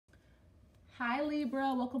Hi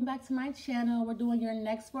Libra, welcome back to my channel. We're doing your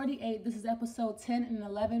next 48. This is episode 10 and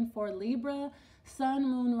 11 for Libra, Sun,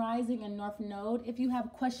 Moon, Rising, and North Node. If you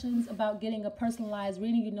have questions about getting a personalized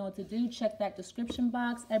reading, you know what to do. Check that description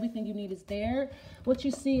box. Everything you need is there. What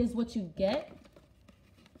you see is what you get.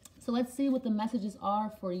 So let's see what the messages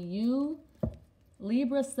are for you.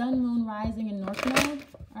 Libra, Sun, Moon, Rising, and North Node.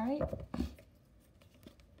 All right.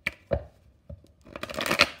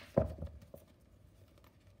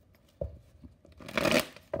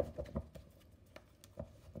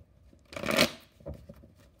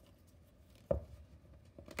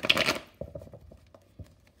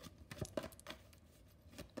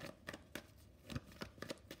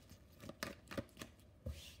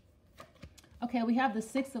 Okay, we have the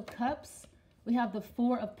Six of Cups, we have the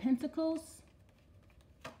Four of Pentacles,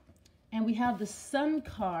 and we have the Sun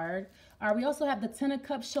card. We also have the Ten of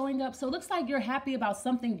Cups showing up. So it looks like you're happy about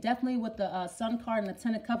something, definitely with the Sun card and the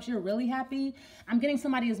Ten of Cups. You're really happy. I'm getting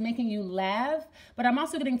somebody is making you laugh, but I'm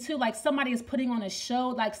also getting too, like somebody is putting on a show.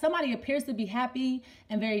 Like somebody appears to be happy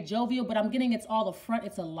and very jovial, but I'm getting it's all a front,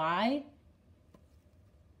 it's a lie.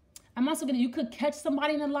 I'm also you could catch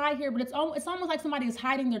somebody in a lie here, but it's almost like somebody is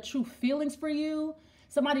hiding their true feelings for you.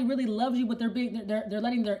 Somebody really loves you, but they're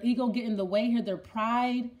letting their ego get in the way here, their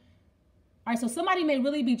pride. All right, so somebody may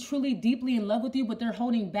really be truly deeply in love with you, but they're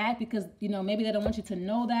holding back because, you know, maybe they don't want you to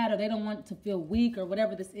know that, or they don't want to feel weak, or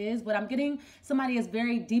whatever this is. But I'm getting somebody is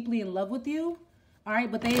very deeply in love with you. All right,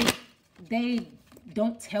 but they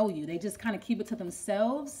don't tell you. They just kind of keep it to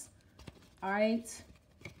themselves. All right.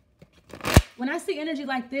 When I see energy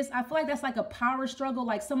like this, I feel like that's like a power struggle.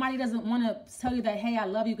 Like somebody doesn't want to tell you that, hey, I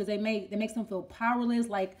love you, because it makes them feel powerless.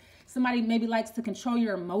 Like somebody maybe likes to control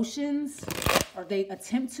your emotions, or they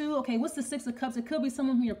attempt to. Okay, what's the Six of Cups? It could be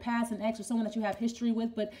someone from your past, an ex, or someone that you have history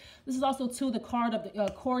with. But this is also too the card of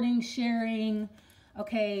the courting, sharing.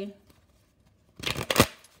 Okay,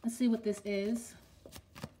 let's see what this is.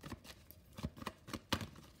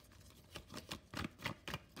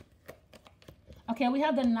 Okay, we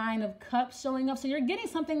have the Nine of Cups showing up. So you're getting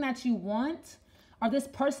something that you want, or this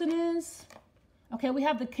person is. Okay, we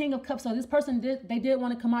have the King of Cups. So this person did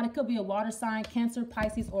want to come out. It could be a water sign, Cancer,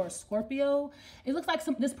 Pisces, or a Scorpio. It looks like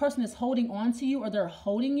this person is holding on to you, or they're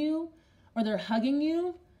holding you, or they're hugging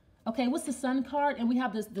you. Okay, what's the Sun card? And we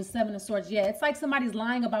have the Seven of Swords. Yeah, it's like somebody's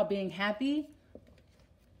lying about being happy.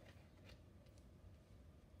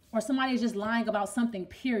 Or somebody is just lying about something,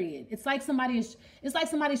 period. It's like somebody's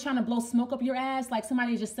trying to blow smoke up your ass. Like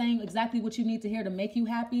somebody is just saying exactly what you need to hear to make you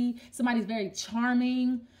happy. Somebody's very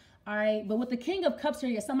charming. All right. But with the King of Cups here,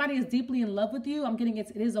 yeah, somebody is deeply in love with you. I'm getting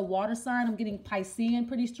it is a water sign. I'm getting Piscean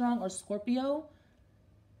pretty strong, or Scorpio.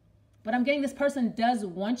 But I'm getting this person does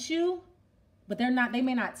want you, but they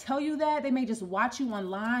may not tell you that. They may just watch you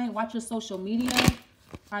online, watch your social media.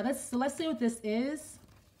 All right, let's see what this is.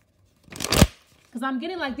 Because I'm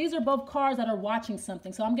getting like, these are both cards that are watching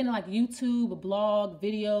something. So I'm getting like YouTube, a blog,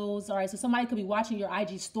 videos. All right, so somebody could be watching your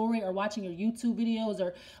IG story, or watching your YouTube videos,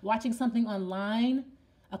 or watching something online,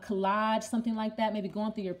 a collage, something like that. Maybe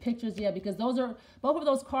going through your pictures. Yeah, because both of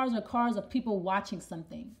those cards are cards of people watching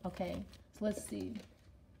something. Okay, so let's see.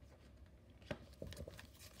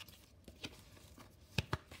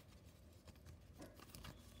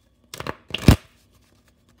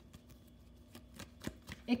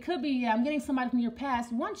 It could be, yeah, I'm getting somebody from your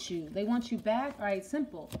past wants you. They want you back. All right,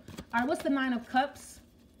 simple. All right, what's the Nine of Cups?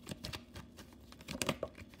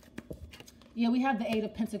 Yeah, we have the Eight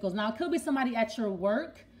of Pentacles. Now, it could be somebody at your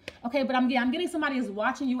work. Okay, but I'm getting somebody is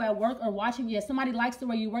watching you at work, or watching, yeah, somebody likes the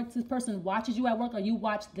way you work. This person watches you at work, or you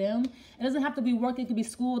watch them. It doesn't have to be work. It could be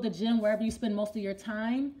school, the gym, wherever you spend most of your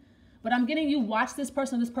time. But I'm getting you watch this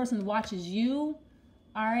person watches you.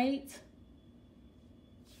 All right.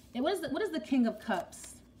 And what is the King of Cups?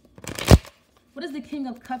 What is the King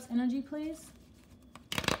of Cups energy, please?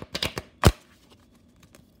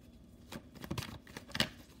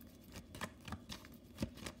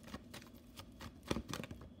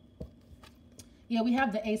 Yeah, we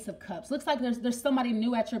have the Ace of Cups. Looks like there's somebody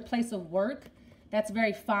new at your place of work that's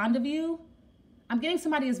very fond of you. I'm getting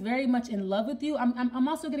somebody is very much in love with you. I'm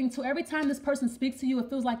also getting to every time this person speaks to you, it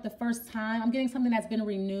feels like the first time. I'm getting something that's been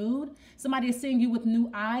renewed. Somebody is seeing you with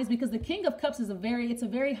new eyes, because the King of Cups is a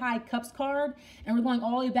very high cups card, and we're going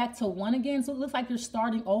all the way back to one again. So it looks like you're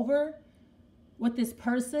starting over with this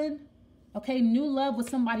person. Okay, new love with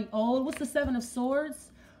somebody old. What's the Seven of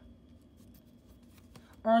Swords?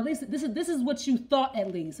 or at least this is what you thought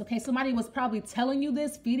at least. Okay, somebody was probably telling you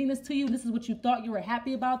this, feeding this to you. This is what you thought. You were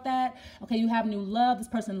happy about that. Okay, you have new love. This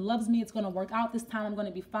person loves me. It's going to work out this time. I'm going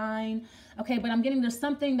to be fine. Okay, but I'm getting there's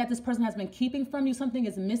something that this person has been keeping from you. Something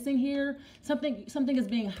is missing here. Something is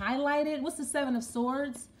being highlighted. What's the Seven of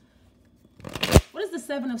Swords? What is the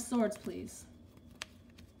Seven of Swords, please?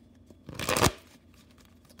 What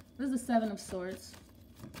is the Seven of Swords?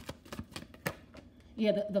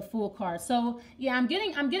 Yeah, the Fool card. So yeah, I'm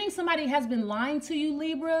getting somebody has been lying to you,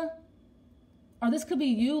 Libra. Or this could be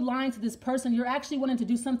you lying to this person. You're actually wanting to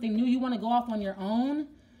do something new. You want to go off on your own.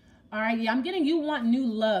 All right, yeah, I'm getting you want new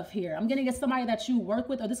love here. I'm getting it's somebody that you work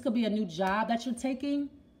with, or this could be a new job that you're taking.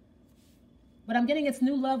 But I'm getting it's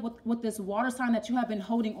new love with this water sign that you have been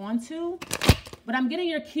holding on to. But I'm getting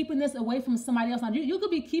you're keeping this away from somebody else. Now, you could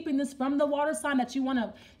be keeping this from the water sign that you want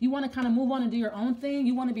to kind of move on and do your own thing.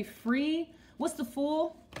 You want to be free. What's the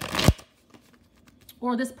Fool?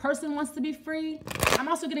 Or this person wants to be free. I'm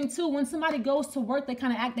also getting too, when somebody goes to work, they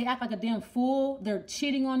act like a damn fool. They're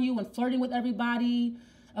cheating on you and flirting with everybody.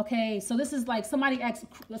 Okay, so this is like somebody acts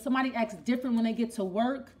different when they get to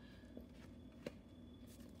work.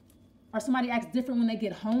 Or somebody acts different when they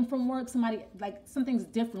get home from work. Something's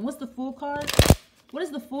different. What's the Fool card? What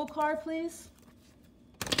is the Fool card, please?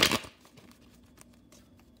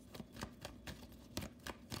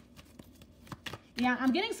 Yeah,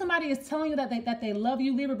 I'm getting somebody is telling you that they love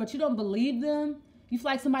you, Libra, but you don't believe them. You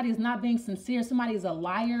feel like somebody is not being sincere. Somebody is a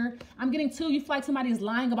liar. I'm getting too, you feel like somebody is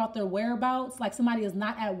lying about their whereabouts. Like somebody is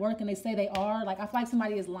not at work and they say they are. Like I feel like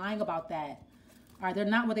somebody is lying about that. All right, they're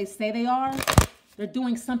not what they say they are. They're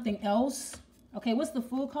doing something else. Okay, what's the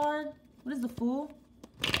Fool card? What is the Fool?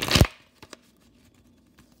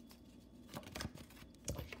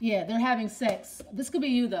 Yeah, they're having sex. This could be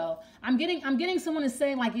you though. I'm getting someone is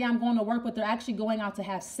saying like, yeah, I'm going to work, but they're actually going out to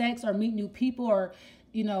have sex or meet new people or,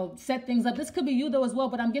 you know, set things up. This could be you though as well,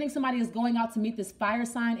 but I'm getting somebody is going out to meet this fire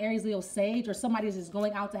sign, Aries, Leo, Sage, or somebody is just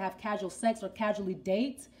going out to have casual sex or casually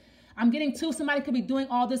date. I'm getting too, somebody could be doing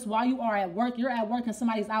all this while you are at work. You're at work and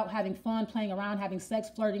somebody's out having fun, playing around, having sex,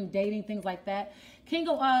 flirting, dating, things like that.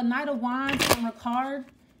 Knight of Wands on her card.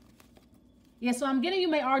 Yeah, so I'm getting you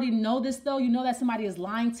may already know this though. You know that somebody is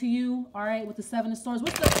lying to you, all right, with the Seven of Swords.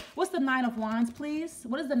 What's the Knight of Wands, please?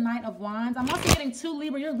 What is the Knight of Wands? I'm also getting too,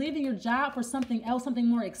 Libra, you're leaving your job for something else, something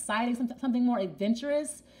more exciting, something more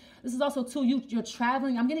adventurous. This is also too, you're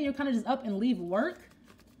traveling. I'm getting you kind of just up and leave work.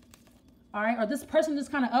 All right, or this person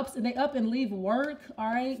just kind of they up and leave work,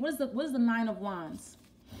 all right? What is the Nine of Wands?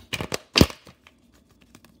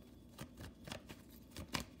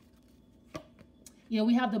 Yeah,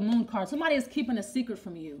 we have the Moon card. Somebody is keeping a secret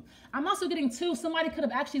from you. I'm also getting too, somebody could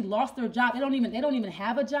have actually lost their job. They don't even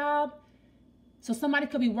have a job. So somebody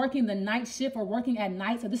could be working the night shift or working at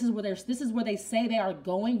night. So this is where they say they are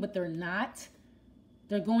going, but they're not.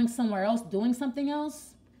 They're going somewhere else, doing something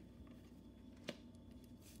else.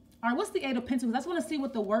 All right, what's the Eight of Pentacles? I just want to see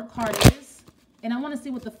what the Work card is. And I want to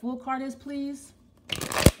see what the Fool card is, please.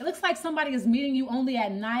 It looks like somebody is meeting you only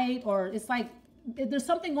at night, or it's like there's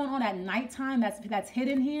something going on at nighttime that's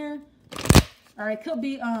hidden here. Or it could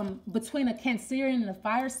be between a Cancerian and a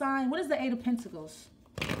fire sign. What is the Eight of Pentacles?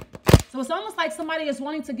 So it's almost like somebody is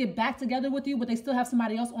wanting to get back together with you, but they still have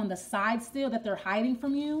somebody else on the side still that they're hiding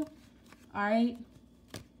from you. All right.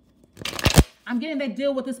 I'm getting they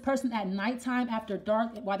deal with this person at nighttime after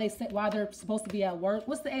dark while they're supposed to be at work.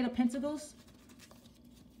 What's the Eight of Pentacles?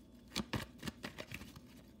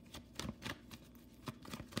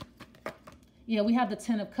 Yeah, we have the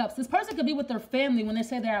Ten of Cups. This person could be with their family. When they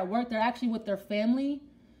say they're at work, they're actually with their family.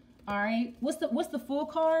 All right. What's the Fool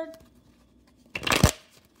card?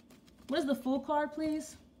 What is the Fool card,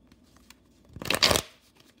 please?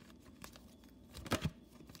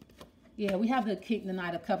 Yeah, we have the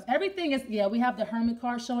Knight of Cups. Everything is, yeah, we have the Hermit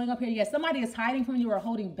card showing up here. Yeah, somebody is hiding from you or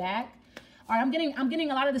holding back. All right, I'm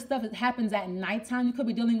getting a lot of this stuff that happens at nighttime. You could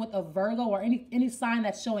be dealing with a Virgo or any sign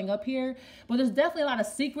that's showing up here. But there's definitely a lot of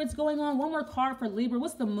secrets going on. One more card for Libra.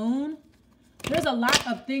 What's the Moon? There's a lot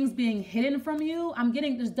of things being hidden from you.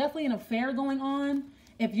 there's definitely an affair going on.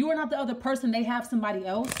 If you are not the other person, they have somebody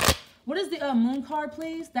else. What is the Moon card,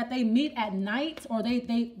 please? That they meet at night, or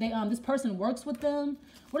this person works with them.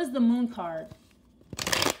 What is the Moon card?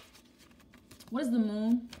 What is the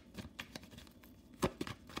Moon?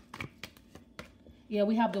 Yeah,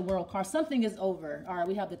 we have the World card. Something is over. All right,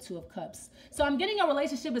 we have the Two of Cups. So I'm getting a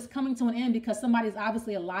relationship is coming to an end because somebody's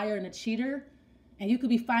obviously a liar and a cheater. And you could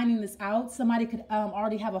be finding this out. Somebody could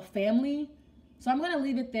already have a family. So I'm going to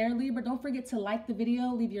leave it there, Libra. Don't forget to like the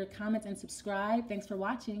video, leave your comments, and subscribe. Thanks for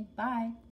watching. Bye.